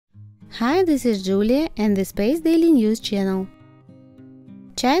Hi, this is Julia and the Space Daily News channel.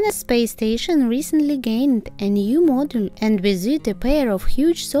 China's space station recently gained a new module and with it a pair of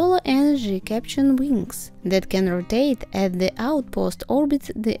huge solar energy capture wings that can rotate as the outpost orbits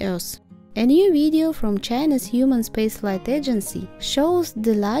the Earth. A new video from China's Human Spaceflight Agency shows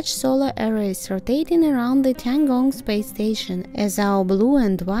the large solar arrays rotating around the Tiangong space station as our blue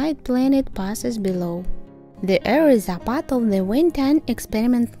and white planet passes below. The arrays are part of the Wentian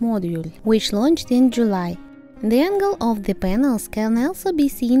experiment module, which launched in July. The angle of the panels can also be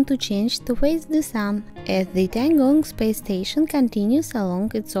seen to change to face the Sun, as the Tiangong space station continues along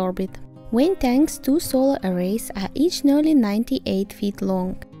its orbit. Wentian's two solar arrays are each nearly 98 feet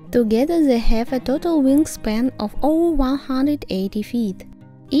long. Together they have a total wingspan of over 180 feet.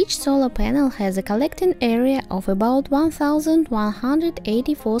 Each solar panel has a collecting area of about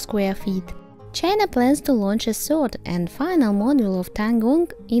 1,184 square feet. China plans to launch a third and final module of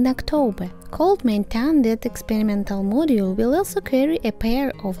Tiangong in October. Called Mengtian, that experimental module will also carry a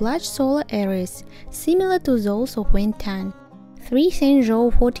pair of large solar arrays, similar to those of Wentian. 3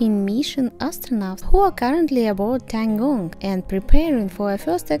 Tiangong 14 mission astronauts who are currently aboard Tiangong and preparing for a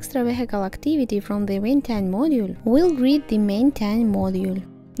first extravehicle activity from the Wentian module will greet the Mengtian module.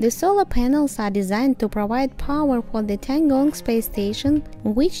 The solar panels are designed to provide power for the Tiangong space station,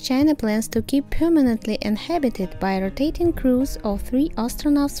 which China plans to keep permanently inhabited by rotating crews of 3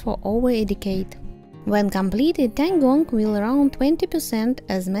 astronauts for over a decade. When completed, Tiangong will around 20%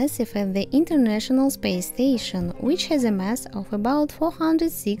 as massive as the International Space Station, which has a mass of about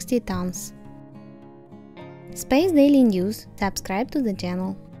 460 tons. Space Daily News. Subscribe to the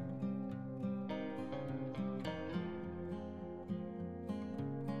channel.